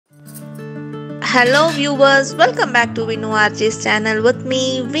Hello viewers, welcome back to Rji's channel with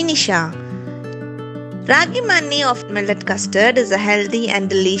me Vinisha. Ragi Manni of millet custard is a healthy and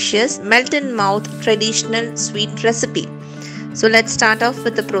delicious melt in mouth traditional sweet recipe. So let's start off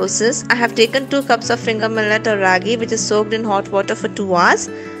with the process. I have taken 2 cups of finger millet or ragi which is soaked in hot water for 2 hours.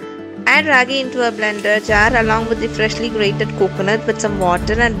 Add ragi into a blender jar along with the freshly grated coconut with some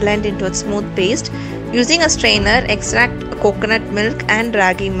water and blend into a smooth paste. Using a strainer, extract coconut milk and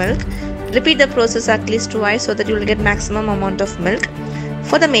ragi milk. Repeat the process at least twice so that you will get maximum amount of milk.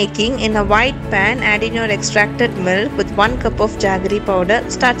 For the making, in a wide pan, add in your extracted milk with 1 cup of jaggery powder.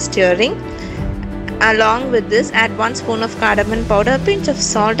 Start stirring. Along with this, add 1 spoon of cardamom powder, a pinch of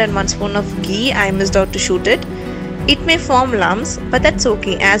salt and 1 spoon of ghee. I missed out to shoot it. It may form lumps, but that's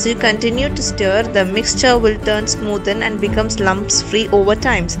okay. As you continue to stir, the mixture will turn smoothen and becomes lumps free over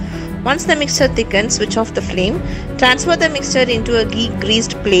time. Once the mixture thickens, switch off the flame. Transfer the mixture into a ghee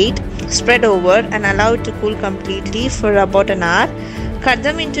greased plate, spread over and allow it to cool completely for about an hour. Cut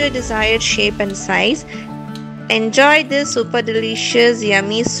them into a desired shape and size. Enjoy this super delicious,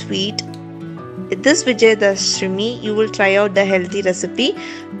 yummy sweet. With this Vijayadashmi, you will try out the healthy recipe.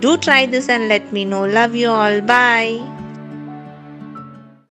 Do try this and let me know. Love you all. Bye.